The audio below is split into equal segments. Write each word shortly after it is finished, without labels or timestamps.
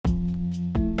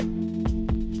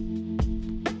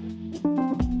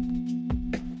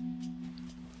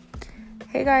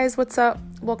Hey guys, what's up?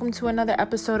 Welcome to another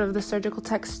episode of the Surgical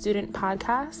Tech Student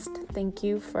Podcast. Thank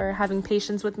you for having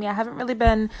patience with me. I haven't really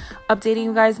been updating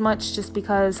you guys much just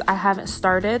because I haven't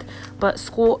started, but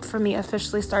school for me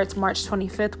officially starts March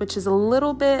 25th, which is a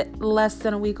little bit less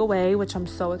than a week away, which I'm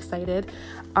so excited.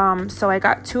 So I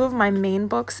got 2 of my main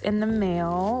books in the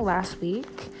mail last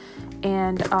week,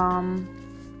 and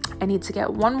I need to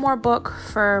get 1 more book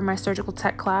for my surgical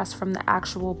tech class from the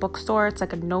actual bookstore. It's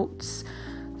like a notes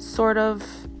sort of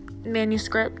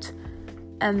manuscript,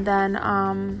 and then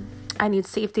I need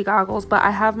safety goggles, but I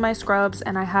have my scrubs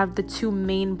and I have the 2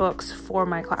 main books for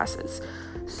my classes.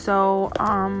 So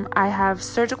I have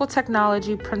Surgical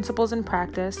Technology Principles and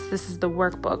Practice. This is the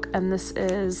workbook, and this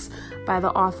is by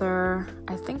the author,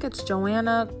 I think it's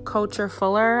Joanna Kocher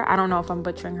Fuller. I don't know if I'm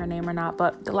butchering her name or not,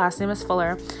 but the last name is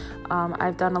Fuller.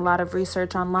 I've done a lot of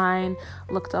research online,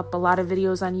 looked up a lot of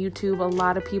videos on YouTube. A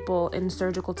lot of people in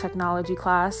surgical technology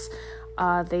class,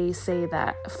 they say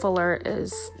that Fuller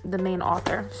is the main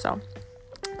author. So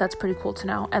that's pretty cool to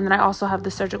know. And then I also have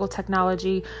the Surgical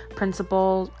Technology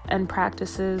Principles and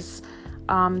Practices.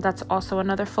 That's also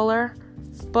another Fuller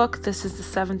book. This is the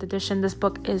 7th edition. This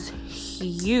book is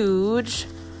huge.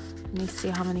 Let me see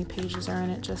how many pages are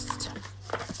in it just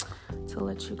to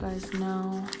let you guys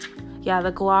know. Yeah,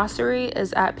 the glossary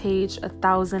is at page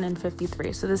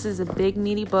 1053. So this is a big,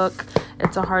 meaty book.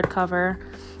 It's a hardcover.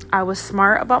 I was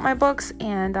smart about my books,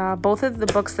 and both of the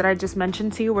books that I just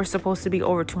mentioned to you were supposed to be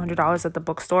over $200 at the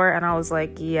bookstore, and I was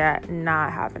like, yeah,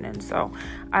 not happening. So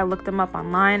I looked them up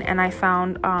online, and I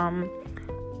found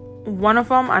one of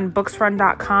them on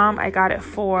booksrun.com. I got it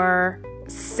for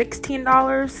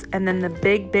 $16, and then the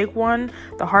big one,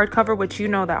 the hardcover, which you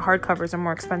know that hardcovers are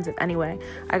more expensive anyway,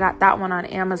 I got that one on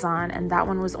Amazon, and that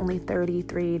one was only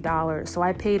 $33. So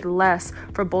I paid less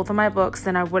for both of my books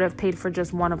than I would have paid for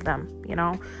just one of them, you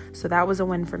know. So that was a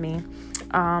win for me.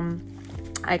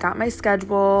 I got my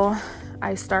schedule.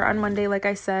 I start on Monday, like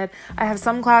I said. I have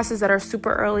some classes that are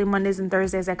super early. Mondays and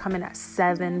Thursdays, I come in at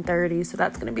 7:30, so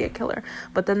that's going to be a killer.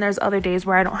 But then there's other days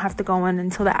where I don't have to go in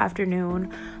until the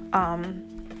afternoon.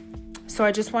 So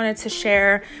I just wanted to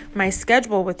share my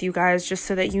schedule with you guys just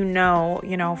so that you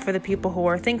know, for the people who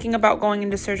are thinking about going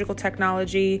into surgical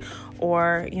technology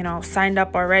or, signed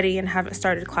up already and haven't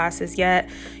started classes yet.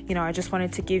 I just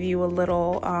wanted to give you a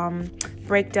little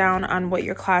breakdown on what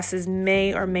your classes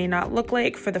may or may not look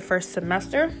like for the first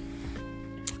semester.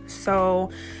 So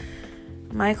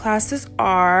my classes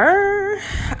are,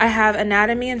 I have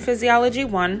Anatomy and Physiology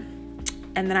 1,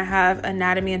 and then I have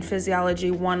Anatomy and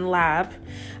Physiology 1 lab.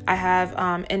 I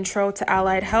have Intro to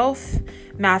Allied Health,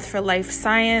 Math for Life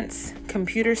Science,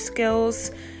 Computer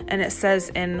Skills, and it says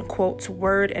in quotes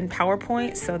Word and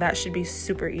PowerPoint, so that should be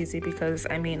super easy because,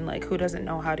 who doesn't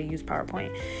know how to use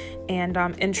PowerPoint? And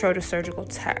Intro to Surgical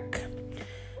Tech.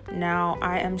 Now,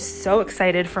 I am so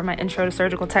excited for my Intro to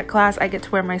Surgical Tech class. I get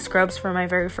to wear my scrubs for my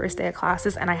very first day of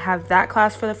classes, and I have that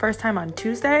class for the first time on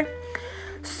Tuesday.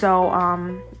 So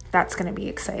that's going to be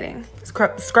exciting.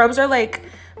 Scrubs are like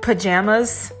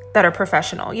pajamas that are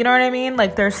professional, you know what I mean?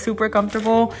 Like, they're super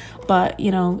comfortable, but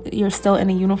you're still in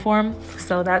a uniform.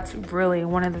 So that's really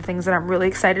one of the things that I'm really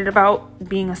excited about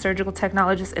being a surgical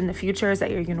technologist in the future, is that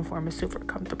your uniform is super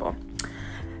comfortable.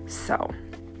 So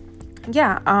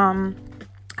yeah,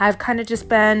 I've kind of just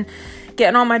been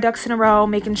getting all my ducks in a row,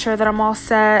 making sure that I'm all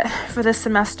set for this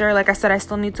semester. Like I said, I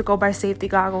still need to go buy safety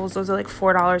goggles. Those are like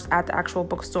 $4 at the actual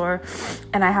bookstore.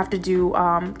 And I have to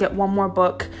get 1 more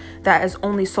book that is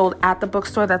only sold at the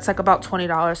bookstore. That's like about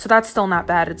 $20. So that's still not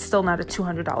bad. It's still not a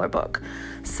 $200 book.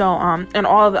 So, and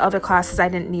all of the other classes I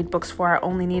didn't need books for. I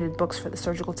only needed books for the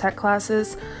surgical tech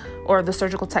classes, or the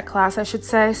surgical tech class, I should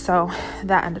say. So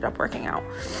that ended up working out.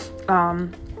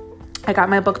 I got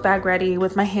my book bag ready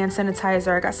with my hand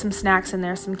sanitizer. I got some snacks in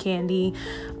there, some candy.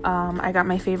 I got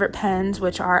my favorite pens,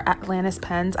 which are Atlantis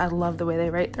pens. I love the way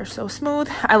they write. They're so smooth.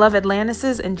 I love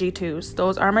Atlantises and G2s.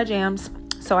 Those are my jams.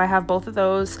 So I have both of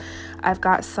those. I've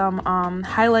got some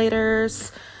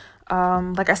highlighters.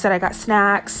 Like I said, I got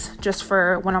snacks just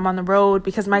for when I'm on the road,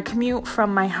 because my commute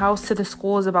from my house to the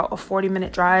school is about a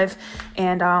 40-minute drive.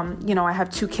 And, I have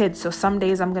 2 kids. So some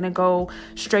days I'm going to go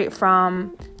straight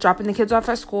from dropping the kids off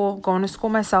at school, going to school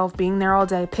myself, being there all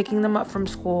day, picking them up from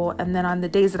school. And then on the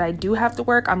days that I do have to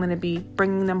work, I'm going to be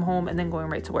bringing them home and then going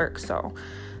right to work. So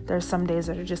there's some days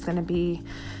that are just going to be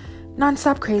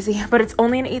nonstop crazy, but it's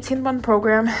only an 18-month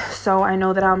program, so I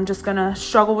know that I'm just gonna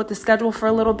struggle with the schedule for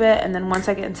a little bit, and then once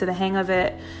I get into the hang of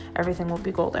it, everything will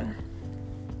be golden.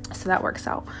 So that works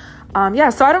out.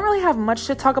 So I don't really have much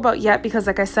to talk about yet because,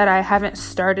 like I said, I haven't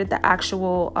started the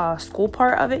actual school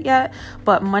part of it yet.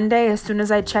 But Monday, as soon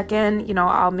as I check in,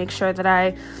 I'll make sure that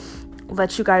I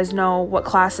let you guys know what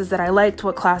classes that I liked,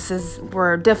 what classes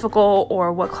were difficult,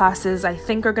 or what classes I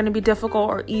think are going to be difficult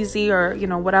or easy, or,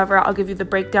 whatever. I'll give you the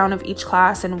breakdown of each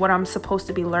class and what I'm supposed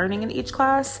to be learning in each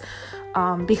class.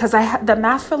 Because I had the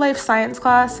Math for Life science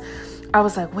class, I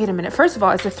was like, wait a minute. First of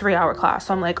all, it's a 3-hour class.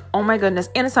 So I'm like, oh my goodness.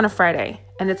 And it's on a Friday.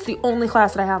 And it's the only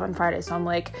class that I have on Friday. So I'm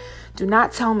like, do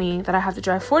not tell me that I have to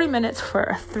drive 40 minutes for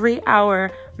a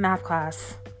 3-hour math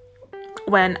class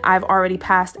when I've already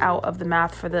passed out of the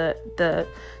math for the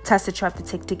test that you have to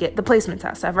take to get the placement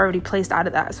test. I've already placed out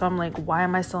of that. So I'm like, why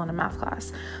am I still in a math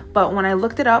class? But when I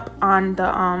looked it up on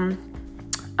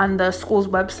the school's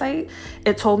website,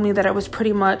 it told me that it was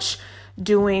pretty much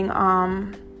doing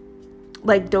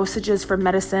like dosages for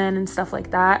medicine and stuff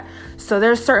like that. So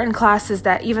there's certain classes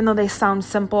that, even though they sound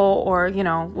simple or,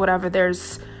 whatever,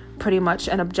 there's pretty much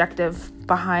an objective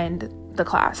behind the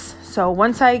class. So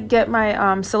once I get my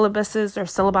syllabuses, or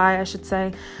syllabi, I should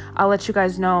say, I'll let you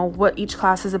guys know what each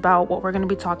class is about, what we're going to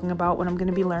be talking about, what I'm going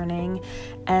to be learning.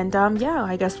 And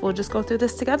I guess we'll just go through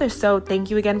this together. So thank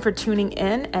you again for tuning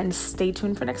in, and stay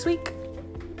tuned for next week.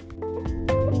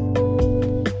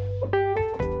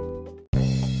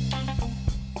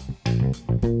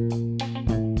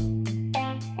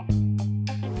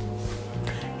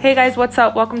 Hey guys, what's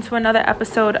up? Welcome to another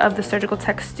episode of the Surgical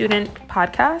Tech Student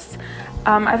Podcast.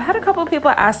 I've had a couple of people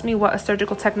ask me what a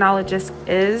surgical technologist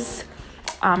is.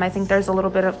 I think there's a little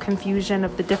bit of confusion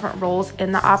of the different roles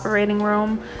in the operating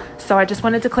room. So I just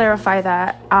wanted to clarify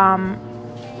that.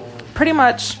 Pretty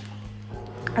much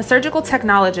a surgical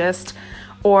technologist,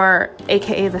 or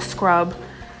AKA the scrub,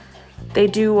 they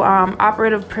do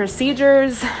operative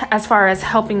procedures as far as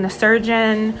helping the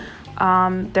surgeon.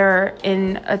 They're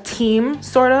in a team,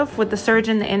 sort of, with the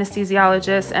surgeon, the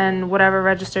anesthesiologist, and whatever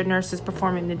registered nurse is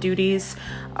performing the duties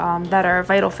that are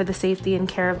vital for the safety and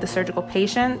care of the surgical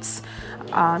patients.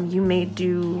 You may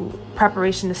do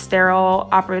preparation to sterile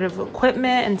operative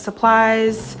equipment and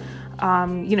supplies.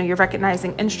 You're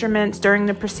recognizing instruments during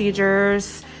the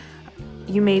procedures.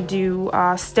 You may do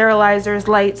sterilizers,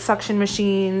 lights, suction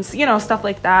machines, stuff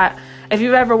like that. If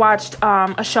you've ever watched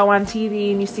a show on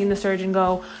TV and you've seen the surgeon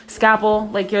go scalpel,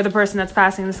 like you're the person that's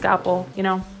passing the scalpel,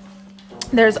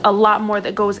 there's a lot more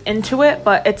that goes into it,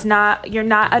 but you're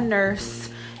not a nurse,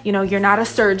 you're not a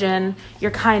surgeon. You're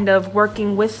kind of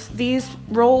working with these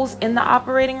roles in the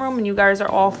operating room, and you guys are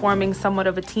all forming somewhat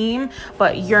of a team,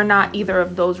 but you're not either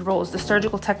of those roles. The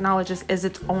surgical technologist is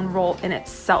its own role in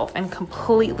itself and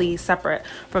completely separate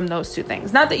from those two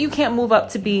things. Not that you can't move up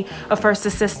to be a first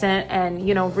assistant and,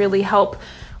 really help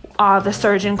the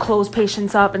surgeon close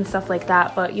patients up and stuff like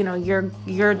that, but,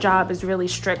 your job is really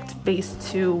strict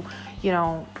based to,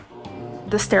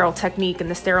 the sterile technique and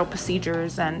the sterile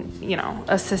procedures and,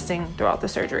 assisting throughout the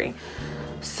surgery.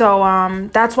 So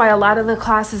that's why a lot of the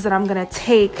classes that I'm going to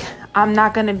take, I'm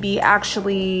not going to be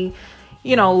actually,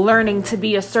 learning to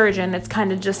be a surgeon. It's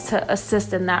kind of just to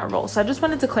assist in that role. So I just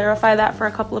wanted to clarify that for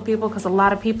a couple of people, because a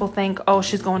lot of people think, oh,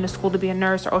 she's going to school to be a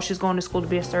nurse, or oh, she's going to school to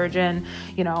be a surgeon.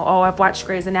 Oh, I've watched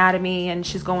Grey's Anatomy and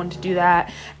she's going to do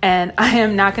that. And I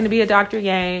am not going to be a Dr.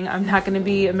 Yang. I'm not going to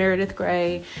be a Meredith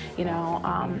Grey.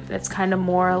 It's kind of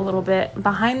more a little bit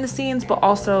behind the scenes, but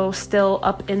also still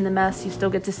up in the mess. You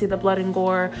still get to see the blood and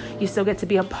gore. You still get to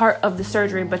be a part of the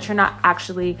surgery, but you're not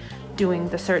actually doing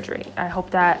the surgery. I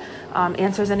hope that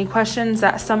answers any questions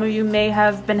that some of you may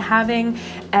have been having,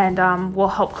 and will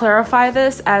help clarify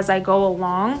this as I go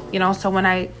along, so when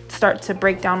I start to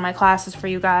break down my classes for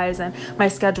you guys and my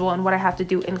schedule and what I have to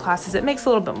do in classes, it makes a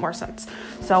little bit more sense.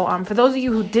 So for those of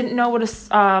you who didn't know what a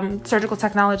surgical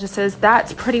technologist is,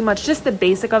 that's pretty much just the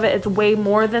basic of it. It's way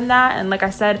more than that, and like I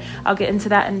said, I'll get into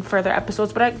that in further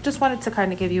episodes, but I just wanted to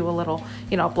kind of give you a little,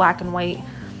 black and white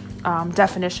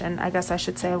definition, I guess I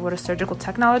should say, of what a surgical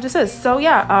technologist is. So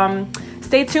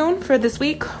stay tuned for this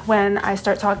week when I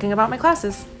start talking about my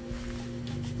classes.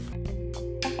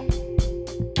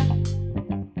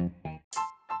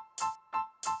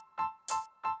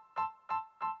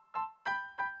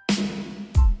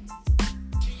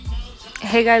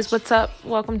 Hey guys, what's up?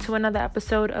 Welcome to another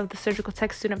episode of the Surgical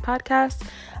Tech Student Podcast.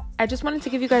 I just wanted to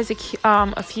give you guys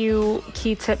a few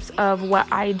key tips of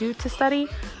what I do to study.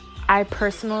 I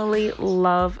personally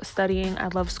love studying. I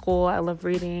love school. I love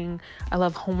reading. I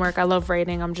love homework. I love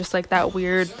writing. I'm just like that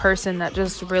weird person that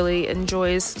just really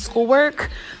enjoys schoolwork.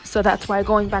 So that's why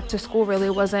going back to school really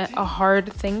wasn't a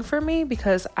hard thing for me,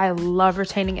 because I love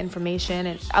retaining information,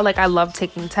 and I love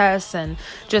taking tests, and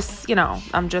just,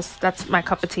 that's my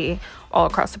cup of tea all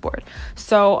across the board.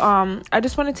 So I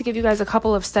just wanted to give you guys a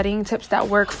couple of studying tips that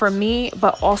work for me,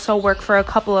 but also work for a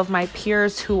couple of my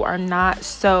peers who are not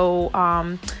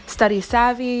so study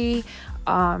savvy,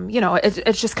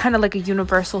 It's just kind of like a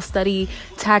universal study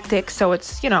tactic. So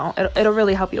it's, it'll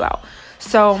really help you out.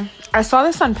 So I saw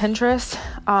this on Pinterest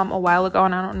a while ago,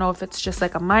 and I don't know if it's just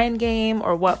like a mind game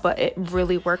or what, but it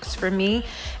really works for me.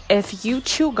 If you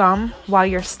chew gum while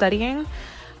you're studying,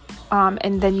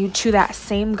 and then you chew that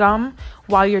same gum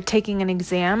while you're taking an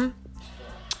exam,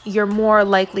 you're more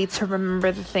likely to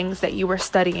remember the things that you were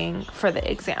studying for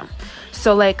the exam.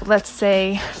 So like, let's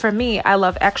say for me, I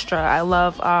love Extra. I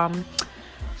love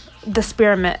the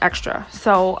Spearmint Extra.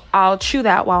 So I'll chew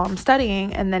that while I'm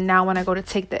studying. And then now when I go to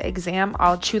take the exam,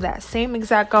 I'll chew that same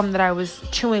exact gum that I was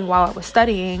chewing while I was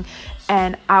studying.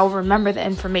 And I'll remember the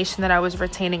information that I was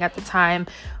retaining at the time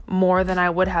more than I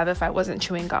would have if I wasn't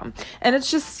chewing gum. And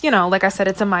it's just, like I said,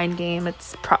 it's a mind game.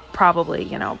 It's probably,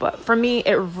 but for me,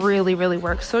 it really, really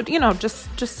works. So,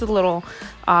 just a little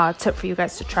tip for you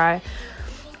guys to try.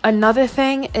 Another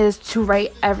thing is to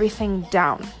write everything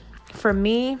down. For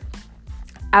me,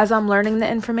 as I'm learning the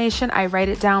information, I write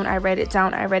it down.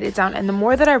 And the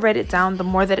more that I write it down, the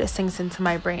more that it sinks into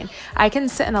my brain. I can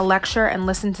sit in a lecture and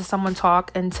listen to someone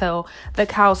talk until the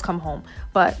cows come home.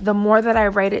 But the more that I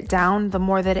write it down, the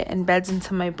more that it embeds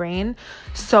into my brain.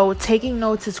 So taking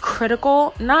notes is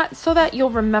critical, not so that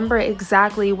you'll remember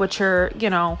exactly what you're,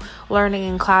 learning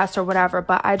in class or whatever.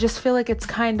 But I just feel like it's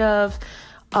kind of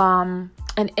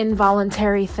an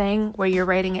involuntary thing where you're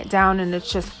writing it down and it's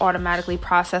just automatically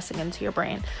processing into your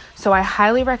brain. So I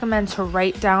highly recommend to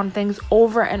write down things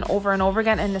over and over and over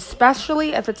again. And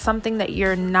especially if it's something that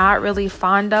you're not really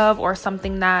fond of, or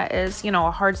something that is,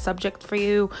 a hard subject for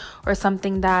you, or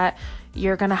something that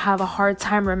you're going to have a hard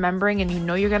time remembering, and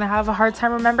you're going to have a hard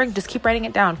time remembering, just keep writing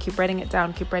it down.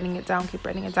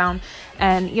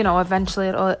 And, eventually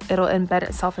it'll embed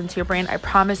itself into your brain. I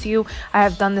promise you, I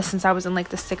have done this since I was in like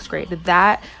the 6th grade.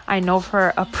 That I know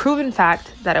for a proven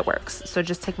fact that it works. So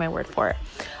just take my word for it.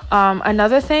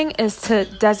 Another thing is to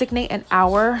designate an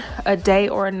hour, a day,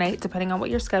 or a night, depending on what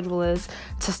your schedule is,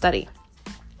 to study.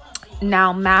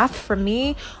 Now, math for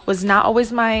me was not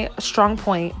always my strong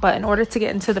point, but in order to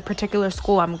get into the particular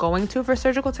school I'm going to for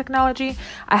surgical technology,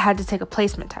 I had to take a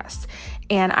placement test,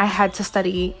 and I had to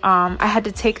study. I had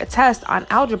to take a test on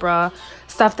algebra,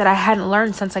 stuff that I hadn't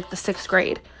learned since like the 6th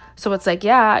grade. So it's like,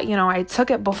 I took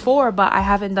it before, but I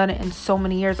haven't done it in so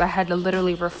many years. I had to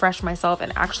literally refresh myself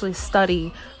and actually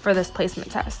study for this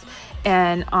placement test.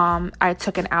 And I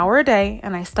took an hour a day,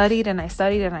 and I studied.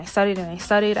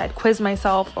 I'd quiz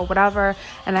myself or whatever,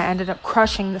 and I ended up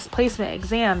crushing this placement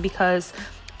exam because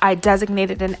I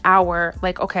designated an hour.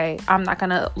 Like, okay, I'm not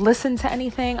gonna listen to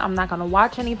anything, I'm not gonna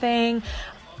watch anything.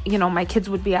 My kids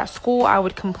would be at school. I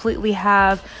would completely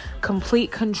have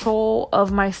complete control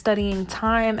of my studying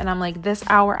time. And I'm like, this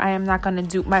hour, I am not going to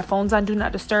do, my phone's on do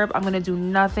not disturb. I'm going to do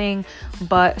nothing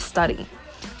but study.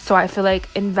 So I feel like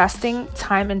investing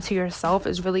time into yourself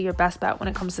is really your best bet when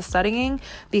it comes to studying,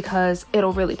 because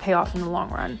it'll really pay off in the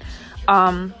long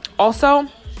run. Also,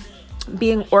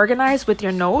 being organized with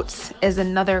your notes is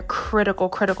another critical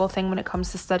thing when it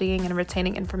comes to studying and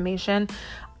retaining information.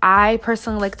 I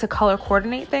personally like to color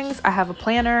coordinate things. I have a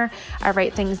planner, I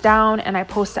write things down, and I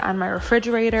post it on my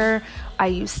refrigerator. I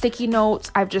use sticky notes.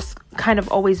 I've just kind of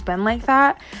always been like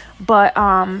that. But,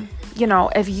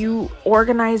 if you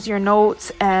organize your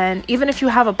notes, and even if you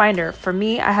have a binder, for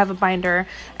me, I have a binder,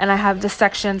 and I have the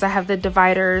sections, I have the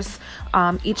dividers.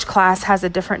 Each class has a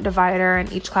different divider,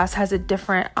 and each class has a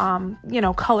different,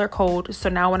 color code. So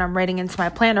now when I'm writing into my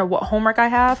planner what homework I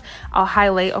have, I'll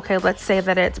highlight, okay, let's say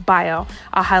that it's bio.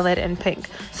 I'll highlight it in pink.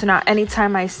 So now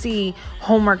anytime I see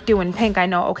homework due in pink, I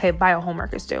know, okay, bio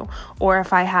homework is due. Or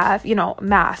if I have,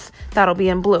 math, that'll be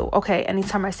in blue. Okay,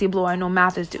 anytime I see blue, I know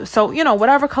math is due. So,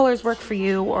 whatever colors work for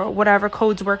you, or whatever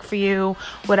codes work for you,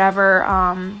 whatever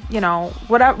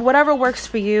works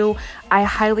for you, I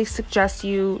highly suggest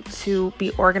you to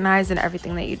be organized in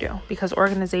everything that you do, because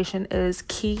organization is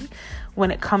key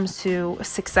when it comes to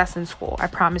success in school. I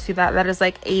promise you that is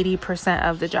like 80%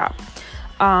 of the job.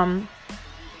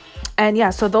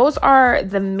 So those are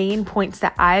the main points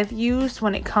that I've used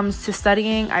when it comes to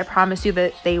studying. I promise you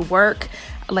that they work.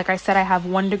 Like I said, I have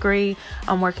 1 degree.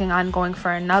 I'm working on going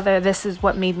for another. This is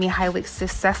what made me highly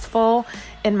successful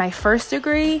in my first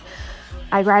degree.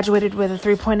 I graduated with a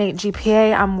 3.8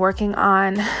 GPA. I'm working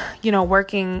on,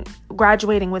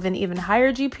 graduating with an even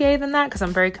higher GPA than that, because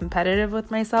I'm very competitive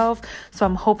with myself. So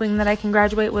I'm hoping that I can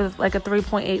graduate with like a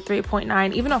 3.8,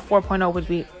 3.9, even a 4.0 would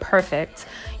be perfect.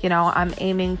 I'm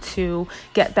aiming to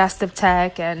get best of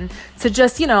tech, and to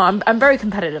just, I'm very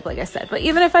competitive, like I said. But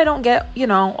even if I don't get,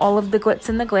 all of the glitz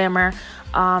and the glamour,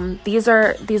 these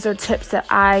are tips that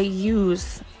I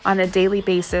use on a daily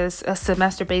basis, a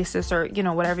semester basis, or,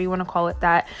 whatever you want to call it,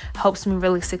 that helps me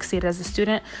really succeed as a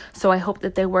student. So I hope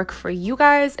that they work for you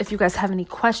guys. If you guys have any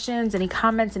questions, any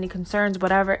comments, any concerns,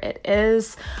 whatever it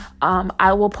is,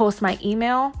 I will post my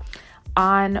email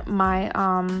on my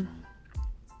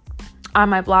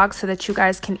blog so that you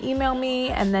guys can email me,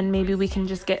 and then maybe we can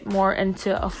just get more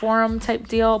into a forum type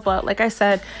deal. But like I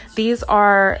said, these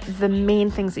are the main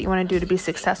things that you want to do to be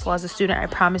successful as a student. I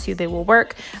promise you they will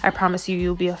work. I promise you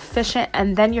you'll be efficient,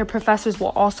 and then your professors will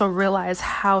also realize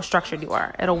how structured you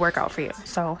are. It'll work out for you.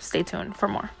 So stay tuned for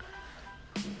more.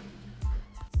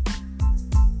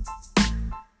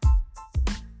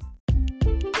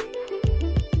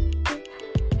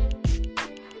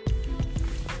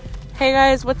 Hey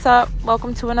guys, what's up?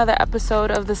 Welcome to another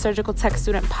episode of the Surgical Tech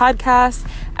Student Podcast.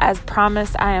 As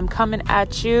promised, I am coming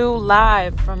at you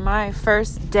live from my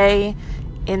first day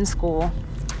in school.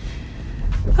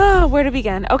 Where to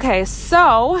begin? Okay,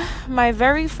 so my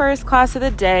very first class of the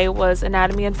day was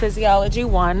Anatomy and Physiology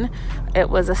 1. It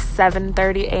was a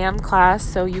 7:30 a.m. class,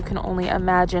 so you can only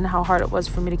imagine how hard it was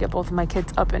for me to get both of my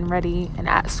kids up and ready and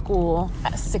at school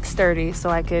at 6:30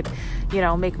 so I could,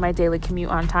 make my daily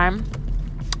commute on time.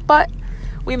 But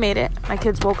we made it. My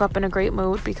kids woke up in a great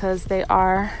mood because they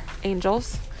are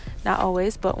angels. Not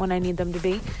always, but when I need them to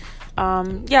be.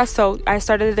 So I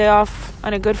started the day off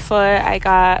on a good foot. I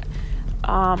got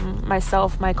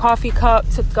myself my coffee cup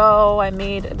to go. I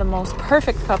made the most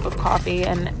perfect cup of coffee.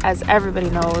 And as everybody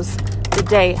knows, the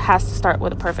day has to start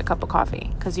with a perfect cup of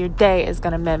coffee because your day is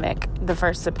going to mimic the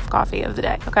first sip of coffee of the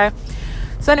day, okay?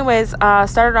 So anyways,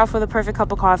 started off with a perfect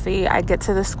cup of coffee. I get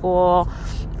to the school.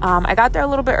 I got there a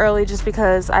little bit early just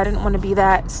because I didn't want to be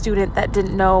that student that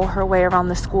didn't know her way around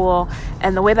the school.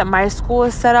 And the way that my school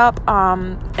is set up,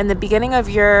 in the beginning of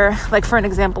like for an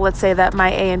example, let's say that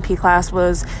my A&P class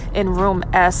was in room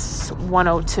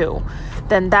S102.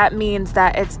 Then that means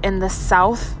that it's in the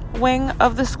south wing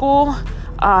of the school,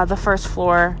 the first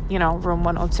floor, room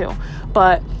 102.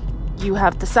 But you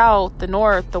have the south, the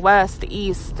north, the west, the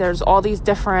east. There's all these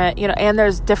different, and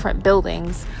there's different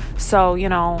buildings. So,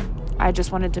 I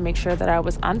just wanted to make sure that I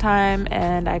was on time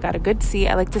and I got a good seat.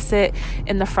 I like to sit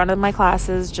in the front of my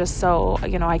classes just so,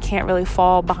 I can't really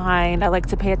fall behind. I like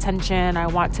to pay attention. I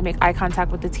want to make eye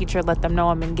contact with the teacher, let them know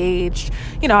I'm engaged.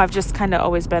 I've just kind of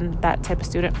always been that type of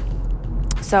student.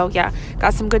 So yeah,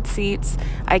 got some good seats.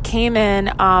 I came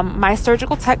in. My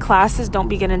surgical tech classes don't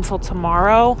begin until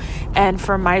tomorrow. And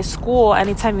for my school,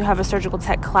 anytime you have a surgical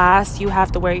tech class, you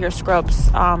have to wear your scrubs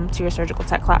to your surgical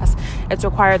tech class. It's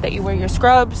required that you wear your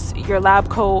scrubs, your lab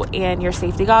coat, and your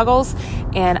safety goggles.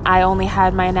 And I only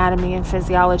had my Anatomy and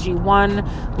Physiology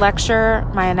 1 lecture,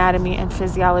 my Anatomy and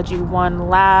Physiology 1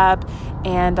 lab,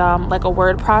 and like a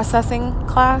word processing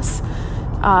class.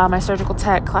 My surgical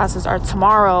tech classes are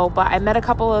tomorrow, but I met a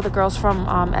couple of the girls from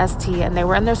ST, and they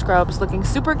were in their scrubs looking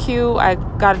super cute. I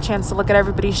got a chance to look at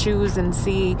everybody's shoes and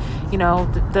see,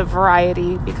 the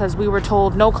variety, because we were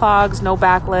told no clogs, no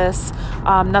backless,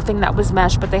 nothing that was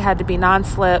mesh, but they had to be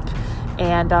non-slip.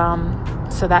 And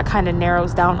so that kind of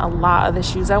narrows down a lot of the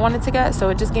shoes I wanted to get. So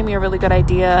it just gave me a really good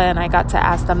idea, and I got to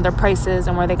ask them their prices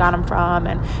and where they got them from,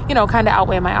 and, kind of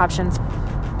outweigh my options.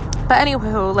 But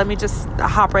anywho, let me just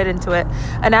hop right into it.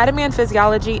 Anatomy and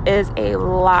Physiology is a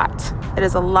lot. It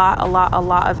is a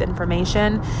lot of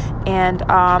information. And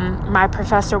my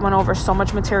professor went over so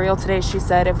much material today. She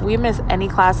said, if we miss any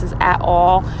classes at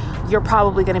all, you're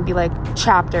probably going to be like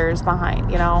chapters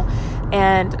behind,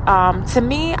 And to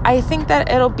me, I think that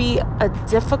it'll be a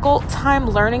difficult time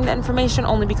learning the information,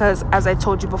 only because, as I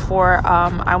told you before,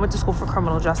 I went to school for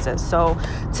criminal justice. So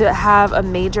to have a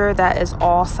major that is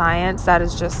all science, that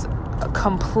is just a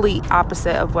complete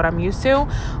opposite of what I'm used to.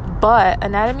 But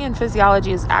anatomy and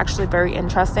physiology is actually very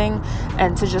interesting,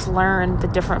 and to just learn the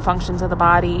different functions of the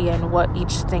body and what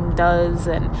each thing does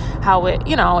and how it,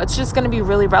 it's just going to be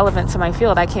really relevant to my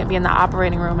field. I can't be in the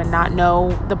operating room and not know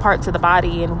the parts of the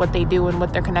body and what they do and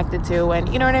what they're connected to, and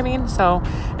you know what I mean? So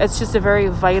it's just a very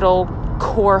vital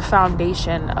core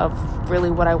foundation of really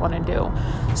what I want to do.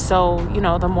 So,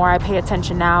 the more I pay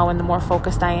attention now and the more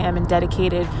focused I am and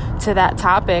dedicated to that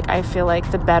topic, I feel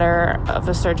like the better of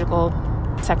a surgical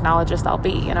technologist I'll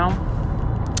be,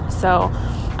 So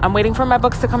I'm waiting for my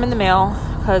books to come in the mail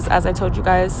because, as I told you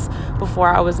guys before,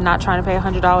 I was not trying to pay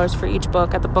 $100 for each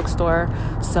book at the bookstore.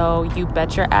 So you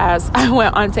bet your ass I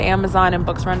went onto Amazon and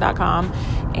booksrun.com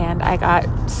and I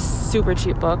got super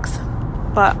cheap books.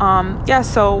 But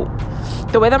so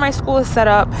the way that my school is set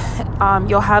up,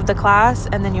 you'll have the class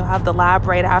and then you'll have the lab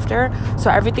right after. So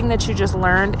everything that you just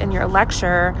learned in your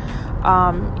lecture,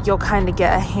 you'll kind of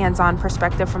get a hands-on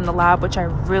perspective from the lab, which I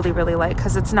really, really like,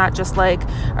 because it's not just like,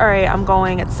 all right, I'm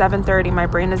going at 7:30, my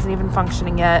brain isn't even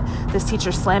functioning yet, this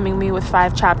teacher's slamming me with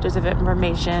 5 chapters of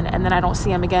information, and then I don't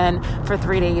see him again for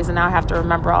 3 days, and now I have to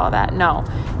remember all of that. No,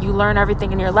 you learn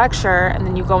everything in your lecture, and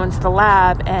then you go into the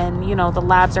lab, and the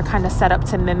labs are kind of set up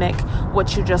to mimic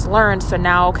what you just learned. So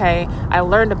now, okay, I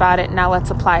learned about it, now let's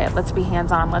apply it, let's be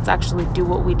hands-on, let's actually do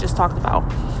what we just talked about.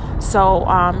 So,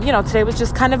 today was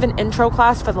just kind of an intro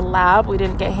class for the lab. We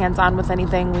didn't get hands-on with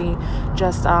anything. We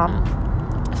just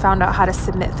found out how to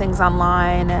submit things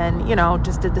online and,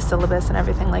 just did the syllabus and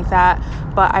everything like that.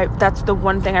 But that's the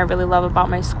one thing I really love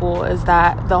about my school, is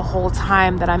that the whole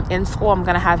time that I'm in school, I'm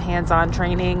going to have hands-on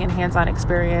training and hands-on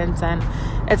experience. And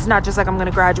it's not just like I'm going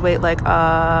to graduate like,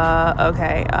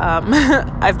 okay.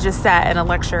 I've just sat in a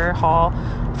lecture hall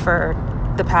for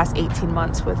the past 18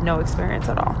 months with no experience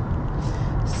at all.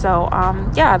 So,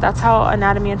 that's how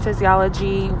anatomy and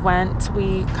physiology went.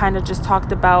 We kind of just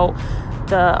talked about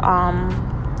the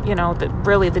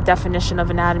definition of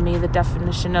anatomy, the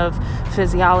definition of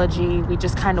physiology. We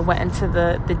just kind of went into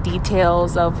the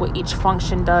details of what each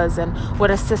function does and what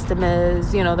a system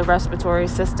is, the respiratory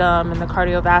system and the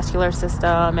cardiovascular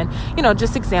system, and,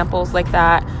 just examples like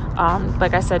that.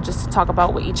 Like I said, just to talk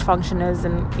about what each function is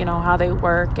and, how they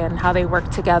work and how they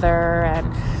work together.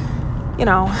 And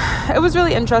it was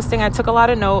really interesting. I took a lot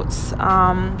of notes.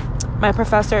 My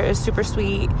professor is super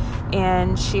sweet,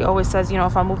 and she always says,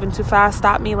 if I'm moving too fast,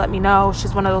 stop me, let me know.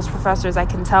 She's one of those professors I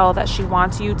can tell that she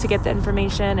wants you to get the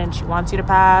information and she wants you to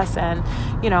pass. And,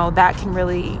 that can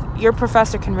really, your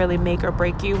professor can really make or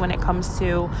break you when it comes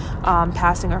to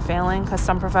passing or failing, because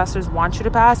some professors want you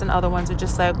to pass and other ones are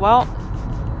just like, well,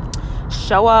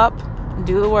 show up,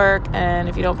 do the work, and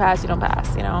if you don't pass, you don't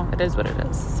pass. It is what it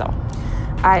is. So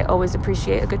I always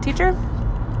appreciate a good teacher,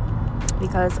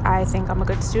 because I think I'm a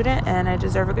good student and I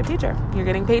deserve a good teacher. You're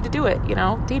getting paid to do it,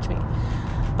 teach me.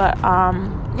 But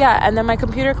and then my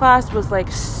computer class was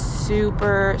like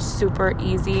super, super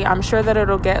easy. I'm sure that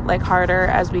it'll get like harder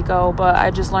as we go, but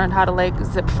I just learned how to like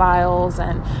zip files,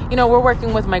 and we're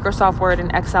working with Microsoft Word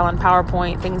and Excel and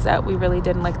PowerPoint, things that we really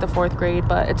did in like the 4th grade,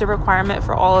 but it's a requirement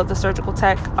for all of the surgical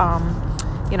tech,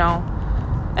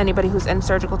 anybody who's in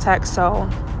surgical tech. So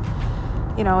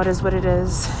it is what it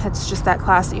is. It's just that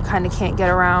class that you kind of can't get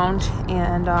around.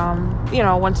 And,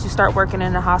 once you start working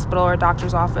in a hospital or a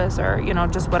doctor's office or,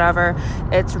 just whatever,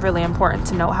 it's really important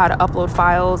to know how to upload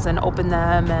files and open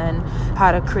them, and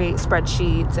how to create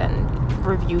spreadsheets and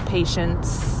review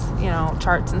patients,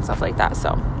 charts and stuff like that.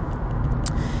 So,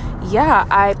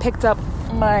 I picked up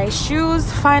my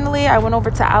shoes finally. I went over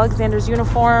to Alexander's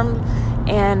Uniform,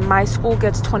 and my school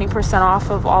gets 20% off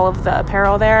of all of the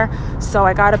apparel there. So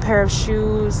I got a pair of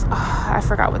shoes. I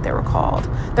forgot what they were called.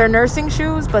 They're nursing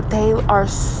shoes, but they are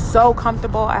so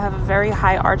comfortable. I have a very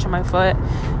high arch in my foot,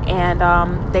 and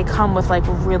they come with like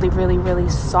really, really, really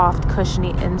soft,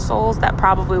 cushiony insoles that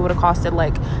probably would have costed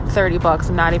like $30.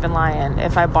 I'm not even lying,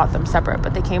 if I bought them separate.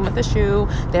 But they came with the shoe.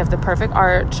 They have the perfect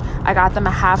arch. I got them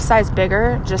a half size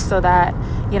bigger just so that,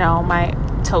 my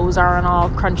toes aren't all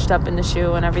crunched up in the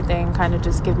shoe and everything, kind of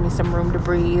just give me some room to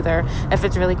breathe. Or if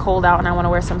it's really cold out and I want to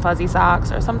wear some fuzzy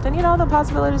socks or something, the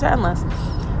possibilities are endless.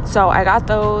 So I got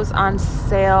those on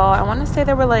sale. I want to say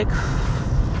they were like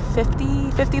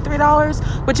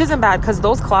 $53, which isn't bad, because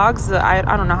those clogs, I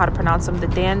don't know how to pronounce them, the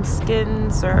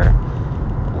Danskins or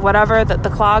whatever, the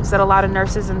clogs that a lot of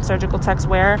nurses and surgical techs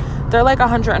wear, they're like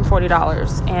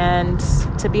 $140. And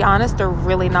to be honest, they're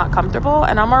really not comfortable.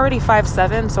 And I'm already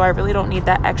 5'7", so I really don't need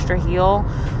that extra heel.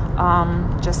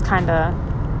 Just kind of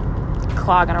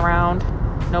clogging around,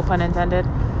 no pun intended.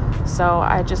 So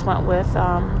I just went with,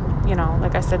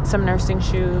 like I said, some nursing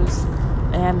shoes,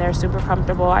 and they're super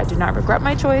comfortable. I do not regret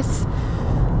my choice.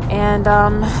 And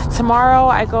tomorrow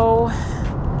I go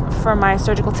for my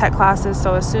surgical tech classes.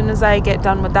 So as soon as I get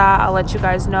done with that, I'll let you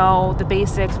guys know the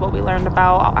basics, what we learned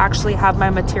about. I'll actually have my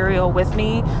material with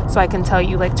me so I can tell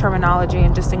you like terminology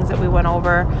and just things that we went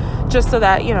over, just so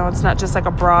that, it's not just like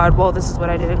a broad, well, this is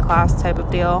what I did in class type of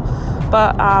deal.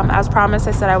 But as promised,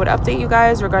 I said I would update you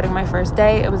guys regarding my first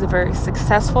day. It was a very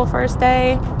successful first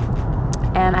day,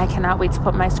 and I cannot wait to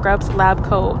put my scrubs, lab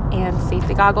coat, and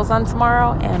safety goggles on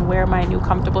tomorrow and wear my new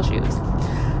comfortable shoes.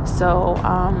 So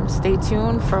stay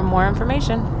tuned for more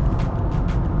information.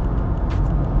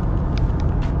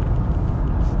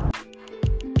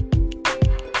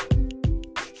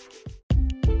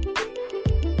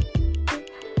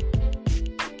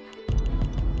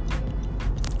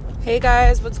 Hey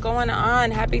guys, what's going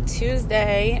on? Happy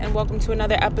Tuesday, and welcome to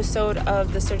another episode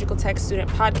of the Surgical Tech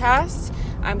Student Podcast.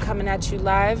 I'm coming at you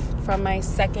live from my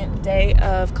second day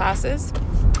of classes.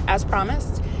 as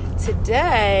promised,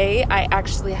 today I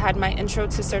actually had my Intro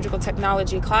to Surgical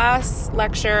Technology class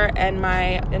lecture and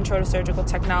my Intro to Surgical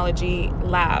Technology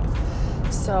lab.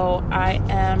 So I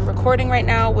am recording right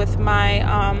now with my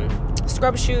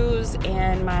scrub shoes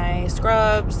and my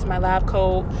scrubs, my lab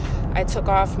coat. I took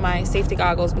off my safety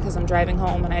goggles because I'm driving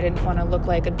home and I didn't want to look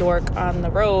like a dork on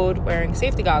the road wearing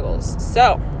safety goggles.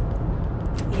 So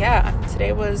yeah,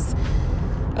 today was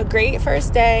a great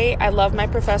first day. I love my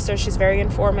professor. She's very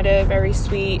informative, very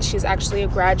sweet. She's actually a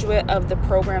graduate of the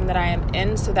program that I am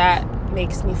in, so that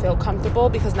makes me feel comfortable,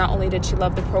 because not only did she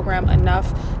love the program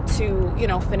enough to,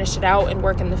 finish it out and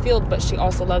work in the field, but she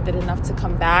also loved it enough to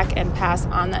come back and pass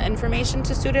on that information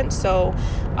to students. So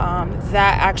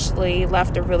that actually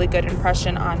left a really good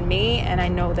impression on me, and I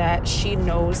know that she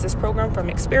knows this program from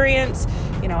experience.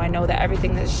 I know that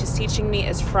everything that she's teaching me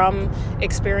is from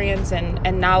experience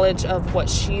and knowledge of what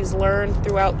she's learned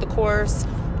throughout the course.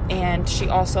 And she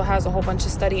also has a whole bunch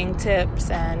of studying tips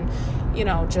and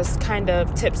just kind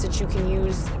of tips that you can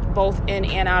use both in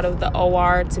and out of the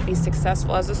OR to be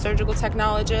successful as a surgical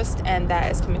technologist, and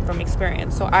that is coming from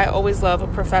experience. So I always love a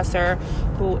professor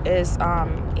who is,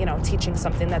 teaching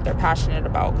something that they're passionate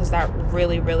about, because that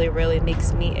really, really, really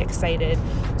makes me excited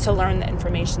to learn the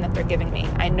information that they're giving me.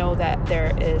 I know that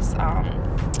there is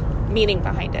meaning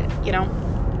behind it,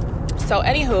 So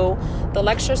anywho, the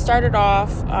lecture started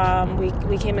off,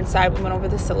 we came inside, we went over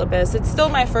the syllabus. It's still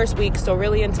my first week, so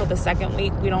really until the second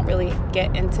week, we don't really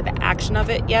get into the action of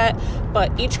it yet,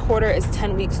 but each quarter is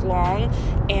 10 weeks long,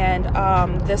 and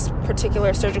this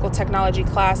particular surgical technology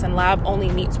class and lab only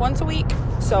meets once a week,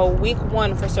 so week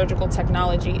 1 for surgical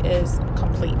technology is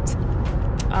complete.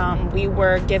 We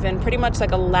were given pretty much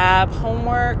like a lab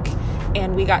homework,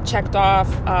 and we got checked off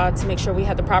to make sure we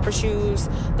had the proper shoes,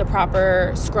 the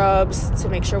proper scrubs, to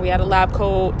make sure we had a lab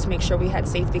coat, to make sure we had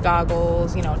safety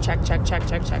goggles,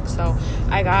 check. So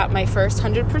I got my first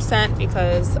 100%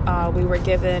 because we were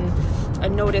given a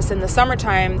notice in the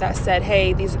summertime that said,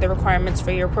 hey, these are the requirements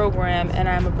for your program, and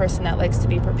I'm a person that likes to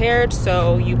be prepared,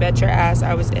 so you bet your ass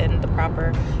I was in the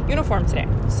proper uniform today.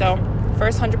 So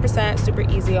first 100%, super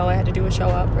easy. All I had to do was show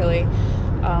up, really.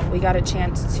 We got a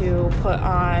chance to put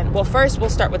on, well, first we'll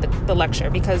start with the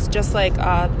lecture, because just like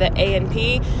the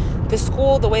A&P, the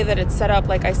school, the way that it's set up,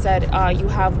 like I said, you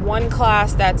have one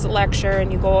class that's a lecture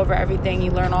and you go over everything,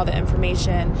 you learn all the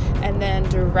information, and then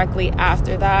directly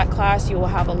after that class you will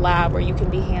have a lab where you can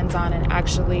be hands-on and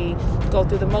actually go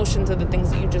through the motions of the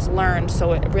things that you just learned.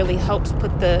 So it really helps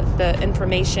put the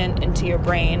information into your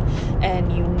brain,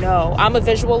 and I'm a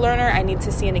visual learner. I need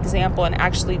to see an example and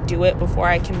actually do it before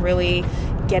I can really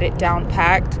get it down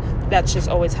packed. That's just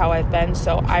always how I've been.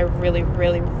 So I really,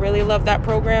 really, really love that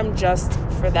program just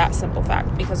for that simple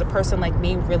fact, because a person like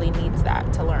me really needs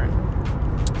that to learn.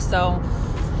 So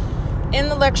in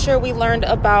the lecture, we learned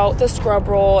about the scrub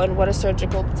role and what a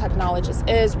surgical technologist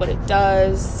is, what it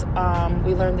does.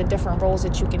 We learned the different roles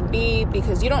that you can be,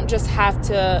 because you don't just have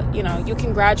to, you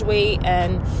can graduate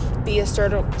and be a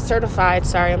certified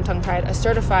surgical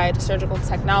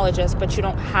technologist, but you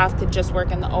don't have to just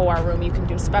work in the OR room. You can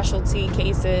do specialty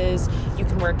cases, you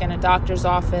can work in a doctor's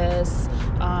office,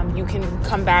 you can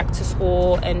come back to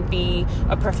school and be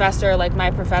a professor like my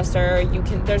professor.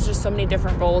 There's just so many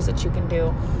different roles that you can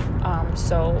do.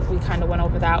 So we kind of went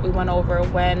over that. We went over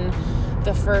when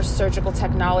the first surgical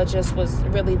technologist was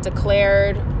really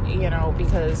declared,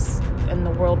 because in the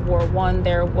World War I,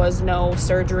 there was no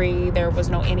surgery, there was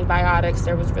no antibiotics,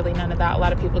 there was really none of that. A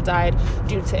lot of people died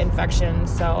due to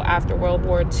infections. So after World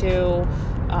War II,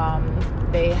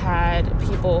 they had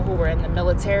people who were in the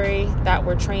military that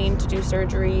were trained to do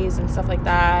surgeries and stuff like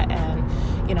that. And,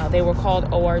 they were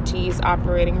called ORTs,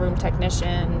 operating room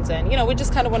technicians. And, we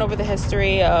just kind of went over the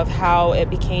history of how it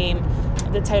became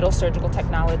the title surgical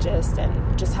technologist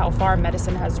and just how far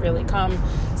medicine has really come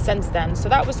since then. So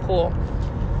that was cool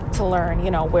to learn,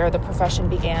 where the profession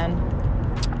began.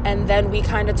 And then we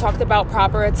kind of talked about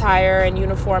proper attire and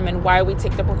uniform and why we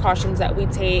take the precautions that we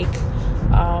take,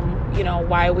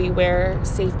 why we wear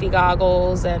safety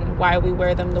goggles and why we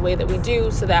wear them the way that we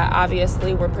do, so that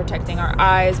obviously we're protecting our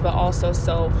eyes, but also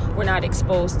so we're not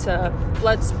exposed to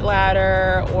blood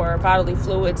splatter or bodily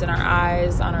fluids in our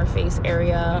eyes, on our face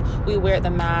area. We wear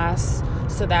the mask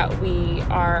so that we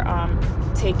are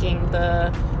taking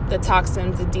the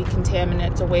toxins, the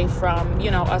decontaminants away from,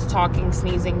 us talking,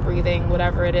 sneezing, breathing,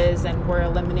 whatever it is, and we're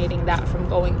eliminating that from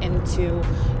going into,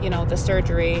 the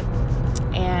surgery.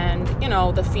 And,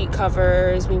 the feet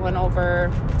covers, we went over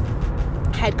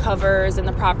head covers and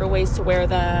the proper ways to wear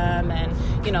them, and,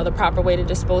 the proper way to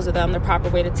dispose of them, the proper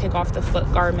way to take off the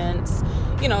foot garments,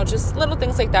 just little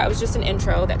things like that. It was just an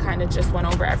intro that kind of just went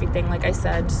over everything, like I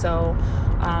said. So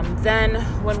then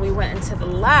when we went into the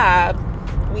lab,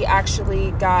 we watched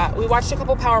a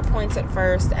couple PowerPoints at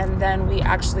first, and then we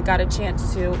actually got a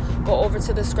chance to go over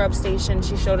to the scrub station.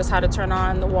 She showed us how to turn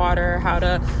on the water, how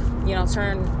to,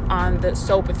 turn on the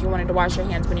soap if you wanted to wash your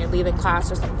hands when you're leaving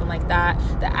class or something like that.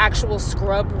 The actual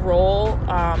scrub roll,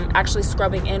 actually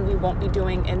scrubbing in, we won't be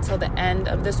doing until the end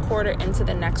of this quarter into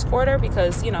the next quarter,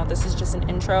 because, this is just an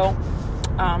intro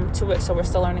to it. So we're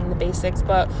still learning the basics,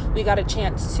 but we got a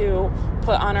chance to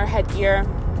put on our headgear,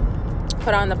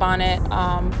 put on the bonnet,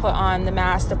 put on the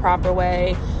mask the proper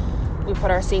way. We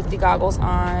put our safety goggles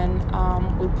on,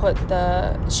 we put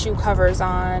the shoe covers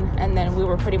on, and then we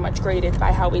were pretty much graded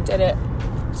by how we did it.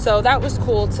 So that was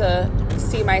cool to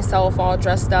see myself all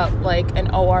dressed up like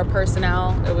an OR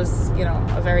personnel. It was,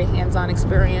 a very hands-on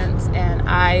experience, and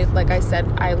like I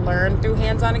said, I learned through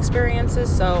hands-on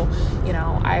experiences, so,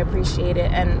 I appreciate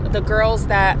it. And the girls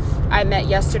that I met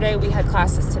yesterday, we had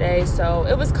classes today, so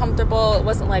it was comfortable. It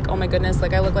wasn't like, oh my goodness,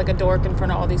 like I look like a dork in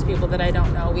front of all these people that I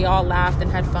don't know. We all laughed and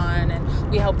had fun,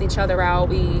 and we helped each other out.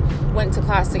 We went to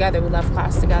class together. We left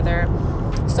class together.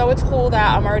 So it's cool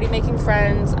that I'm already making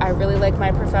friends. I really like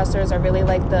my professors. I really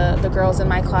like the girls in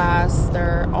my class.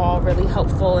 They're all really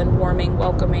helpful and warming,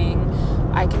 welcoming.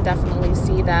 I can definitely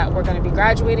see that we're going to be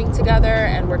graduating together,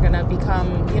 and we're going to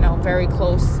become,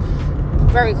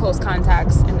 very close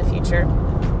contacts in the future.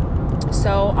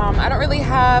 So I don't really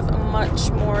have much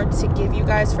more to give you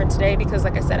guys for today, because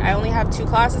like I said, I only have 2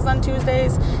 classes on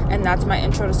Tuesdays, and that's my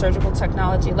Intro to Surgical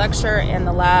Technology lecture and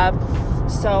the lab.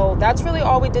 So that's really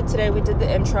all we did today. We did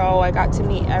the intro. I got to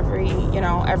meet every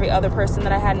other person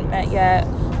that I hadn't met yet.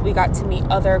 We got to meet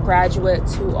other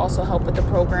graduates who also help with the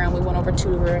program. We went over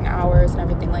tutoring hours and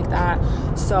everything like that.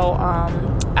 So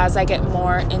as I get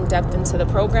more in depth into the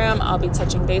program, I'll be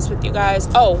touching base with you guys.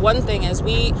 Oh, one thing is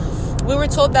we were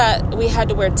told that we had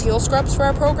to wear teal scrubs for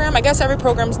our program. I guess every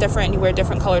program is different and you wear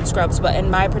different colored scrubs, but in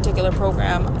my particular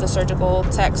program, the surgical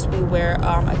techs, we wear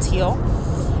a teal.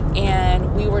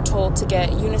 And we were told to get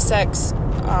unisex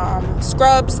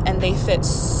scrubs, and they fit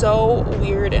so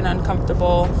weird and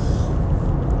uncomfortable.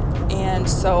 And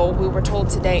so we were told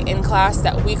today in class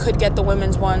that we could get the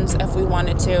women's ones if we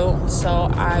wanted to.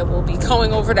 So I will be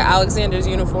going over to Alexander's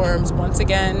Uniforms once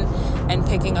again and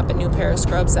picking up a new pair of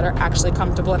scrubs that are actually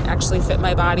comfortable and actually fit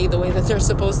my body the way that they're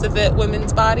supposed to fit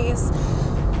women's bodies.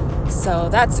 So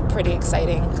that's pretty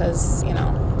exciting, because,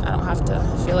 I don't have to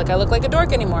feel like I look like a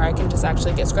dork anymore. I can just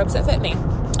actually get scrubs that fit me.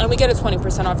 And we get a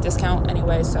 20% off discount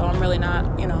anyway, so I'm really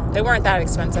not, they weren't that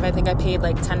expensive. I think I paid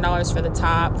like $10 for the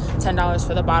top, $10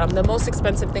 for the bottom. The most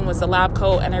expensive thing was the lab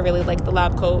coat, and I really like the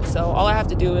lab coat, so all I have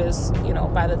to do is,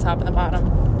 buy the top and the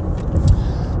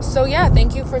bottom. So yeah,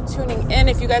 thank you for tuning in.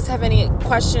 If you guys have any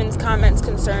questions, comments,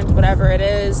 concerns, whatever it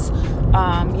is,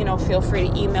 feel free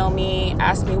to email me,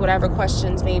 ask me whatever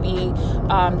questions maybe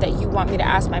that you want me to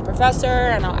ask my professor,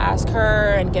 and I'll ask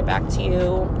her and get back to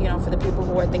you, for the people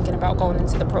who are thinking about going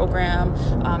into the program.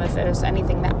 If there's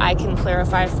anything that I can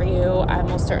clarify for you, I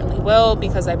most certainly will,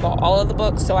 because I bought all of the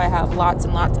books, so I have lots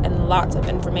and lots and lots of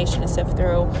information to sift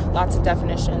through, lots of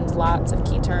definitions, lots of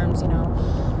key terms,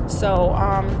 So,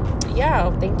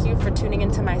 thank you for tuning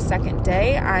into my second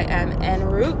day. I am en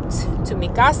route to mi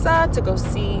casa to go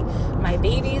see my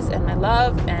babies and my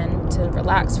love, and to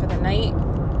relax for the night.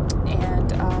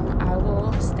 And I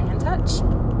will stay in touch.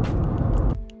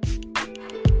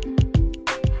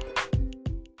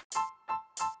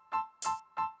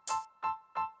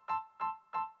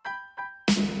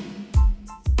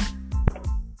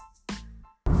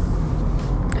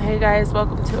 Hey guys,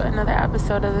 welcome to another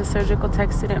episode of the Surgical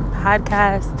Tech Student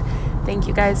Podcast. Thank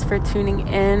you guys for tuning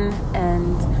in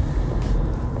and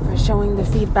for showing the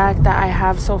feedback that I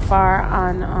have so far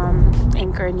on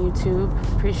Anchor and YouTube.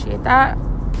 Appreciate that.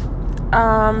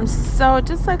 So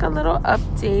just like a little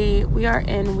update, we are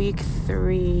in week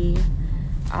 3.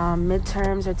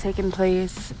 Midterms are taking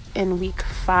place in week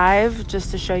 5,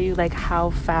 just to show you like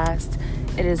how fast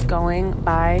it is going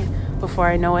by. Before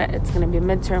I know it, it's going to be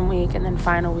midterm week, and then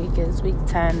final week is week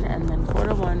 10, and then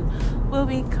quarter 1 will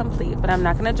be complete. But I'm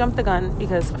not going to jump the gun,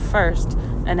 because first,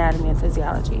 anatomy and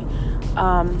physiology.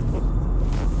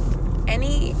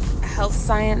 Any health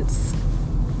science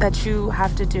that you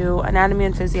have to do, anatomy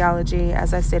and physiology,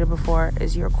 as I've stated before,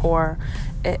 is your core.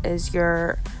 It is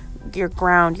your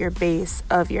ground, your base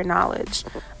of your knowledge.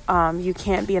 You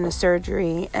can't be in a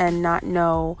surgery and not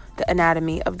know the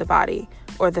anatomy of the body.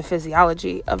 or the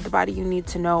physiology of the body. You need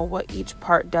to know what each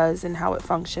part does and how it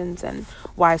functions and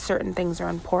why certain things are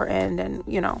important and,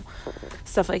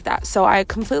 stuff like that. So I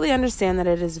completely understand that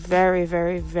it is very,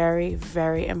 very, very,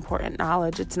 very important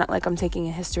knowledge. It's not like I'm taking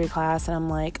a history class and I'm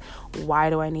like, why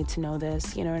do I need to know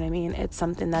this? You know what I mean? It's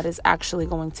something that is actually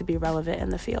going to be relevant in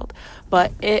the field.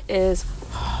 But it is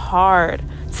hard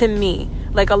to me.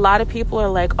 Like, a lot of people are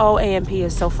like, oh, A&P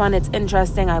is so fun. It's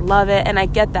interesting. I love it. And I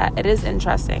get that. It is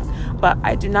interesting. But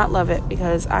I do not love it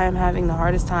because I am having the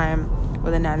hardest time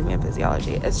with anatomy and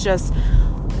physiology. It's just,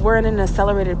 we're in an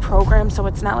accelerated program, so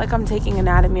it's not like I'm taking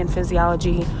anatomy and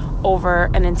physiology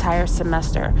over an entire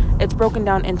semester. It's broken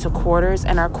down into quarters,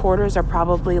 and our quarters are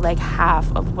probably like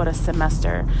half of what a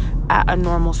semester at a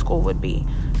normal school would be.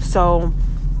 So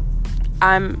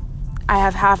I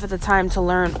have half of the time to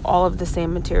learn all of the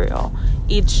same material.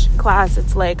 Each class,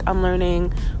 it's like I'm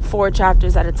learning 4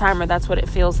 chapters at a time, or that's what it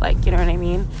feels like, you know what I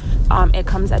mean? It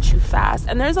comes at you fast.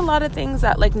 And there's a lot of things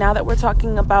that, like, now that we're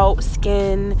talking about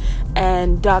skin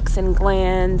and ducts and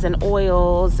glands and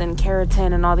oils and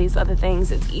keratin and all these other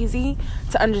things, it's easy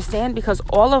to understand because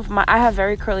I have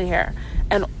very curly hair,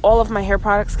 and all of my hair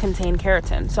products contain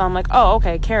keratin. So I'm like, oh,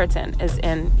 okay, keratin is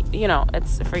in,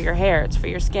 it's for your hair, it's for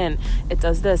your skin. It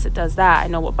does this, it does that. I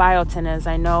know what biotin is.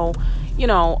 I know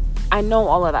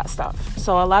all of that stuff.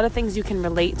 So a lot of things you can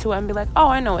relate to and be like, oh,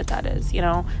 I know what that is,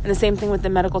 And the same thing with the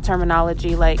medical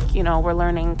terminology, like, we're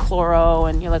learning chloro,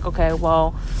 and you're like, okay,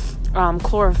 well,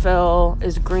 chlorophyll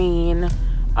is green.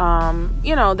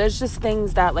 There's just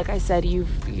things that, like I said,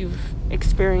 you've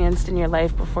experienced in your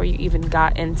life before you even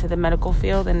got into the medical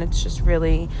field, and it's just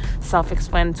really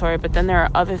self-explanatory. But then there are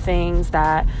other things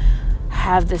that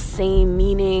have the same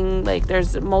meaning, like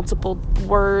there's multiple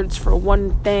words for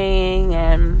one thing,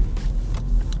 and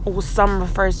some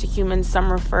refers to humans,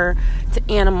 some refer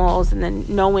to animals, and then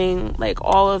knowing like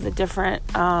all of the different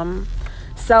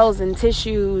cells and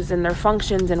tissues and their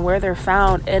functions and where they're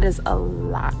found, it is a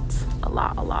lot.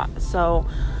 So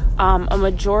a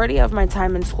majority of my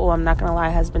time in school, I'm not gonna lie,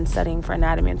 has been studying for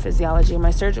anatomy and physiology.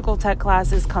 My surgical tech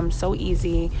classes come so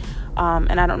easy,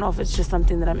 and I don't know if it's just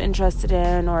something that I'm interested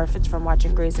in or if it's from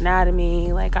watching Grey's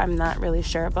Anatomy. Like, I'm not really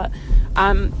sure, but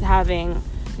I'm having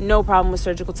no problem with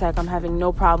surgical tech. I'm having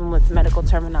no problem with medical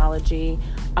terminology.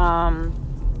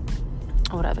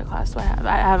 What other class do I have?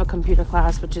 I have a computer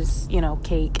class, which is,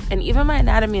 cake. And even my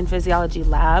anatomy and physiology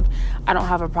lab, I don't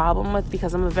have a problem with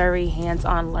because I'm a very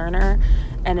hands-on learner.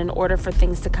 And in order for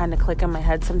things to kind of click in my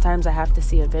head, sometimes I have to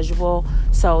see a visual.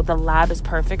 So the lab is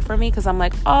perfect for me because I'm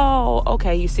like, oh,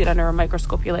 okay, you see it under a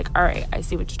microscope. You're like, all right, I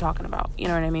see what you're talking about. You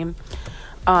know what I mean?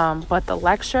 But the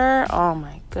lecture, oh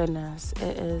my goodness,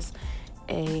 it is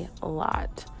a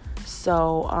lot.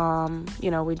 So,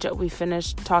 we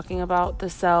finished talking about the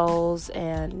cells,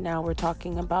 and now we're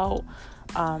talking about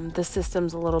the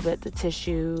systems a little bit, the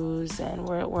tissues, and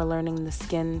we're learning the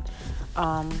skin.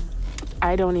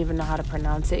 I don't even know how to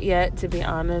pronounce it yet, to be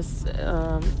honest.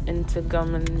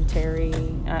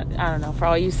 Integumentary, I don't know. For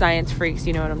all you science freaks,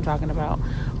 you know what I'm talking about.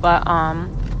 But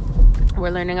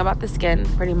we're learning about the skin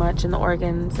pretty much, and the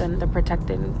organs and the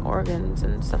protected organs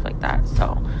and stuff like that.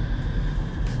 So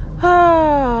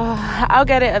I'll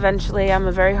get it eventually. I'm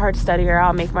a very hard studier.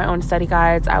 I'll make my own study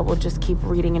guides. I will just keep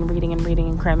reading and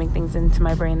cramming things into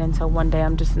my brain until one day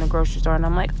I'm just in the grocery store and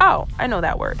I'm like, oh, I know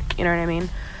that word. You know what I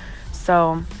mean?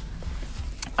 So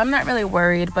I'm not really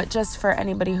worried, but just for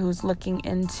anybody who's looking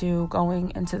into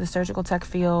going into the surgical tech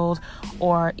field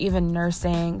or even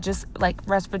nursing, just like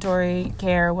respiratory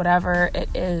care, whatever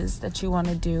it is that you want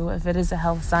to do, if it is a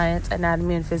health science,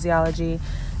 anatomy and physiology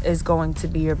is going to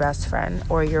be your best friend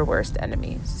or your worst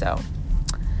enemy. So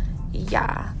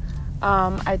yeah,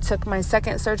 I took my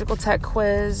second surgical tech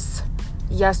quiz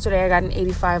yesterday. I got an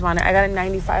 85 on it. I got a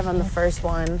 95 on the first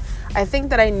one. I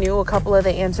think that I knew a couple of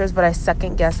the answers, but I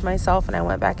second guessed myself and I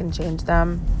went back and changed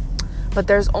them. But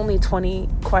there's only 20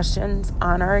 questions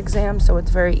on our exam, so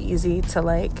it's very easy to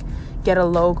like get a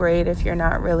low grade if you're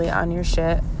not really on your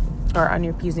shit, or on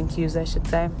your P's and Q's, I should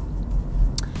say.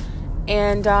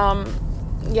 And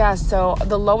yeah, so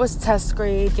the lowest test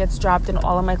grade gets dropped in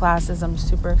all of my classes. I'm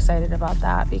super excited about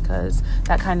that because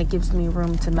that kind of gives me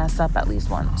room to mess up at least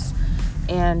once.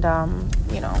 And,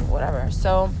 whatever.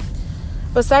 So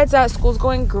besides that, school's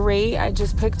going great. I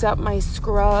just picked up my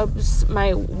scrubs,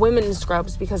 my women's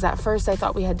scrubs, because at first I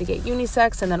thought we had to get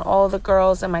unisex, and then all the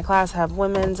girls in my class have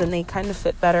women's, and they kind of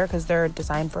fit better because they're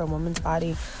designed for a woman's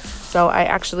body. So I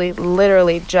actually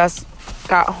literally just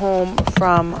got home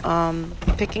from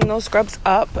picking those scrubs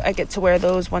up. I get to wear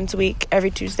those once a week,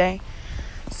 every Tuesday.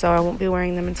 So I won't be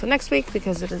wearing them until next week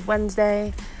because it is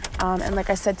Wednesday. And like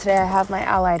I said, today I have my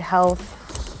Allied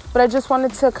Health But I just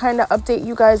wanted to kind of update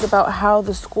you guys about how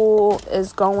the school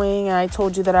is going. And I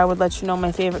told you that I would let you know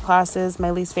my favorite classes, my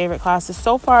least favorite classes.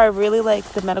 So far, I really like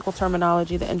the medical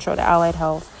terminology, the intro to allied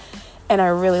health, and I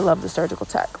really love the surgical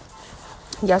tech.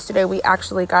 Yesterday, we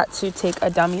actually got to take a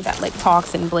dummy that like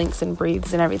talks and blinks and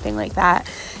breathes and everything like that,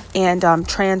 and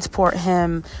transport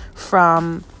him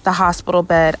from the hospital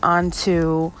bed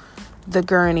onto the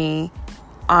gurney,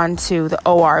 onto the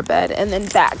OR bed, and then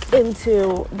back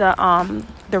into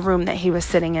the room that he was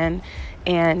sitting in.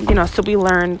 And, so we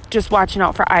learned just watching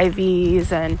out for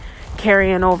IVs and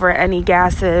carrying over any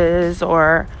gases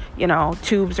or,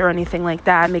 tubes or anything like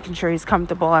that, making sure he's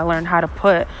comfortable. I learned how to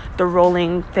put the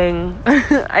rolling thing,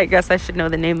 I guess I should know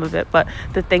the name of it, but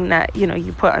the thing that,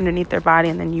 you put underneath their body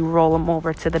and then you roll them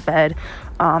over to the bed.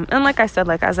 And like I said,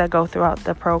 as I go throughout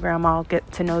the program, I'll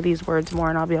get to know these words more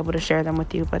and I'll be able to share them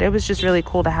with you. But it was just really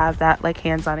cool to have that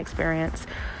hands-on experience.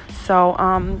 So,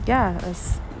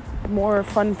 as more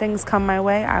fun things come my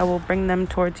way, I will bring them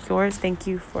towards yours. Thank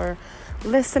you for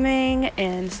listening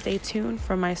and stay tuned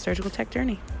for my surgical tech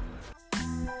journey.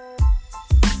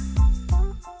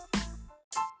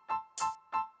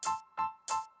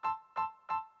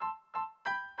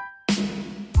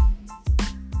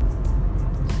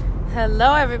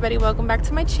 Hello everybody, welcome back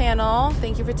to my channel.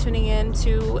 Thank you for tuning in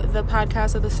to the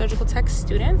podcast of the Surgical Tech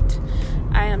Student.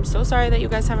 I am so sorry that you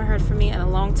guys haven't heard from me in a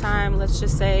long time. Let's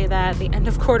just say that the end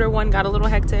of quarter one got a little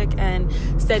hectic, and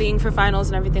studying for finals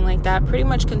and everything like that pretty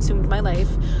much consumed my life.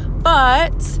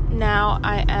 But now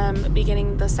I am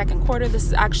beginning the second quarter. This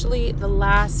is actually the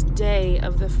last day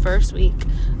of the first week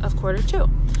of quarter two.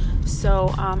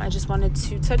 So I just wanted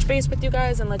to touch base with you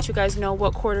guys and let you guys know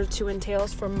what quarter two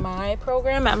entails for my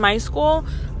program at my school.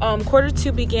 Quarter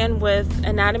two began with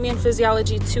Anatomy and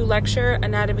Physiology 2 lecture,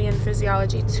 Anatomy and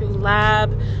Physiology 2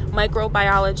 lab,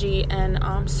 Microbiology,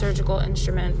 and Surgical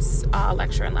Instruments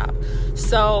lecture and lab.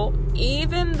 So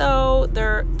even though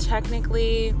they're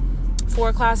technically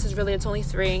 4 classes, really it's only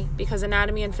 3, because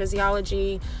Anatomy and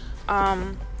Physiology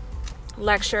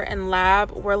lecture and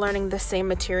lab, we're learning the same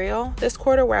material this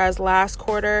quarter, whereas last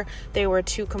quarter they were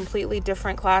 2 completely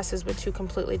different classes with 2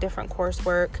 completely different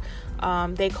coursework.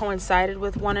 They coincided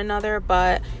with one another,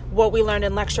 but what we learned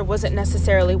in lecture wasn't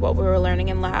necessarily what we were learning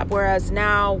in lab, whereas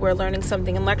now we're learning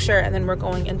something in lecture and then we're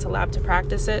going into lab to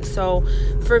practice it. So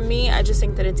for me, I just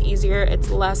think that it's easier,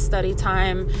 it's less study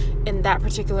time in that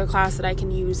particular class that I can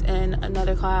use in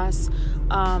another class.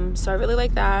 So I really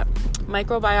like that.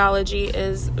 Microbiology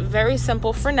is very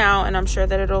simple for now, and I'm sure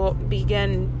that it'll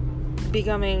begin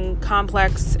becoming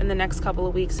complex in the next couple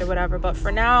of weeks or whatever, but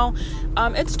for now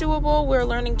it's doable. We're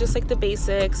learning just the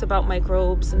basics about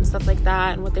microbes and stuff like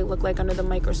that, and what they look like under the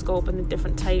microscope, and the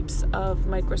different types of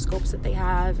microscopes that they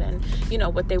have, and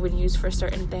what they would use for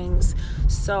certain things.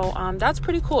 So that's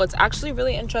pretty cool. It's actually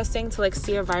really interesting to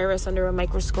see a virus under a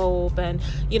microscope, and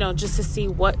just to see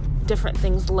what different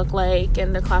things look like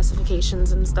and the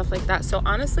classifications and stuff like that. So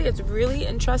honestly, it's really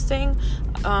interesting.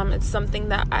 It's something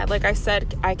that I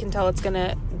said, I can tell it's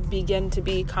gonna begin to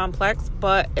be complex,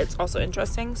 but it's also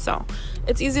interesting, so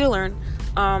it's easy to learn.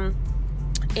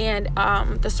 And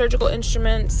the surgical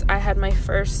instruments, I had my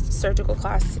first surgical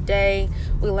class today.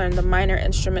 We learned the minor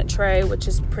instrument tray, which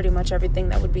is pretty much everything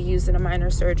that would be used in a minor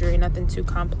surgery, nothing too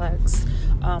complex.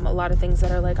 A lot of things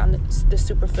that are on the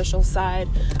superficial side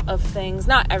of things,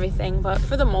 not everything, but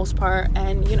for the most part.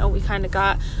 And we kind of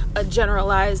got a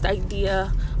generalized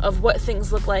idea of what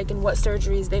things look like and what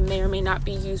surgeries they may or may not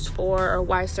be used for, or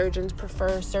why surgeons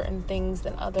prefer certain things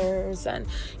than others, and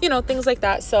things like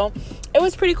that. So it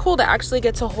was pretty cool to actually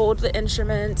get to hold the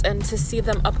instruments and to see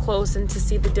them up close, and to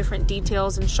see the different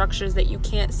details and structures that you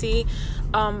can't see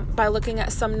by looking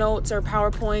at some notes or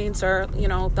PowerPoints or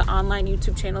the online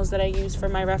YouTube channels that I use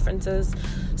for my references.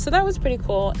 So that was pretty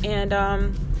cool. And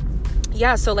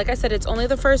so like I said, it's only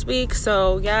the first week,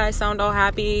 so I sound all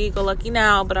happy go lucky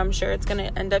now, but I'm sure it's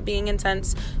gonna end up being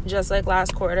intense just like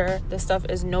last quarter. This stuff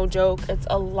is no joke. It's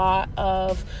a lot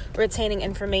of retaining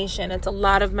information, it's a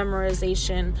lot of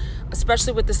memorization,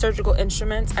 especially with the surgical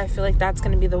instruments. I feel like that's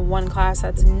gonna be the one class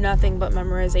that's nothing but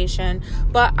memorization.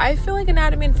 But I feel like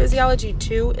Anatomy and Physiology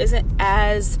 2 isn't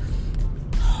as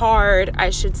hard,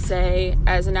 I should say,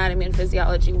 as Anatomy and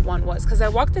Physiology 1 was, because I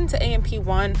walked into A&P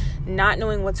 1 not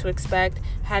knowing what to expect,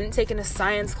 hadn't taken a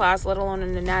science class, let alone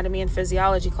an Anatomy and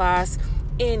Physiology class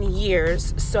in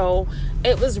years. So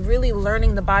it was really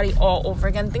learning the body all over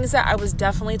again, things that I was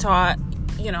definitely taught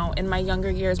in my younger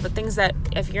years, but things that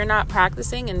if you're not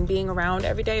practicing and being around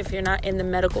every day, if you're not in the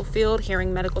medical field,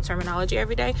 hearing medical terminology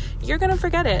every day, you're going to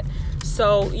forget it.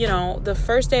 So, the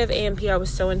first day of A&P, I was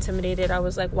so intimidated. I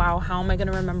was like, wow, how am I going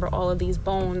to remember all of these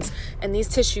bones and these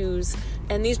tissues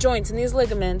and these joints and these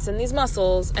ligaments and these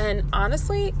muscles? And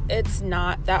honestly, it's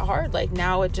not that hard. Like,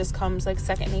 now it just comes like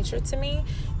second nature to me.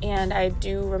 And I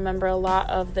do remember a lot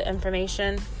of the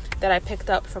information that I picked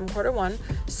up from quarter one.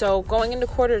 So going into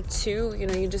quarter two,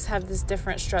 you just have this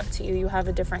different strut to you. You have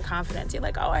a different confidence. You're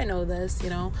like, oh, I know this,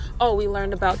 Oh, we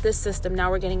learned about this system.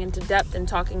 Now we're getting into depth and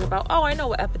talking about, oh, I know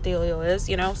what epithelial is,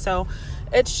 So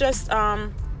it's just,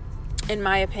 in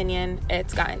my opinion,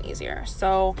 it's gotten easier.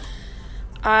 So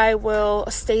I will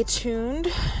stay tuned.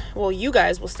 Well, you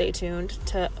guys will stay tuned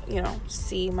to,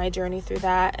 see my journey through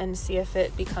that and see if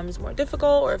it becomes more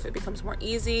difficult or if it becomes more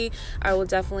easy. I will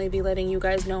definitely be letting you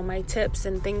guys know my tips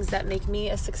and things that make me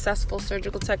a successful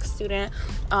surgical tech student.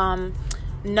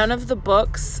 None of the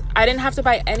books, I didn't have to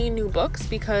buy any new books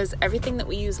because everything that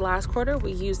we used last quarter,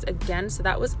 we used again. So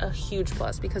that was a huge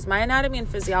plus because my anatomy and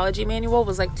physiology manual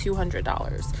was like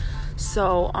 $200.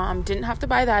 So didn't have to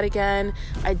buy that again.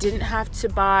 I didn't have to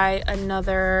buy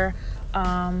another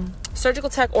surgical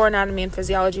tech or anatomy and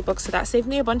physiology book. So that saved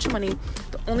me a bunch of money.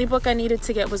 The only book I needed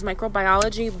to get was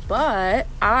microbiology, but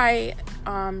I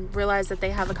realized that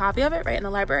they have a copy of it right in the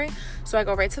library. So I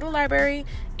go right to the library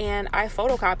and I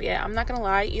photocopy it. I'm not gonna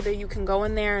lie, either you can go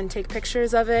in there and take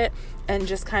pictures of it and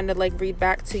just kind of like read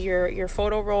back to your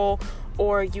photo roll,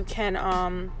 or you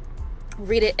can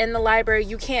read it in the library.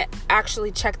 You can't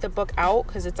actually check the book out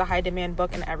because it's a high demand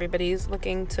book and everybody's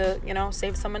looking to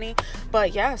save some money.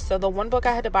 But yeah, so the one book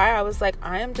I had to buy, I was like,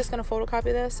 I am just gonna photocopy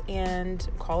this and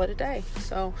call it a day.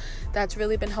 So that's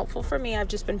really been helpful for me. I've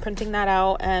just been printing that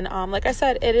out, and like I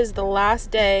said, it is the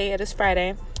last day. It is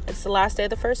Friday. It's the last day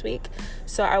of the first week,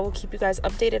 so I will keep you guys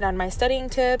updated on my studying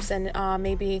tips and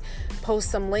maybe post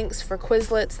some links for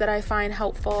Quizlets that I find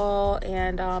helpful.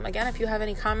 And again, if you have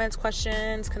any comments,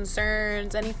 questions,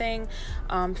 concerns, anything,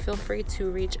 feel free to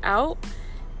reach out,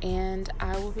 and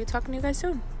I will be talking to you guys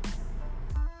soon.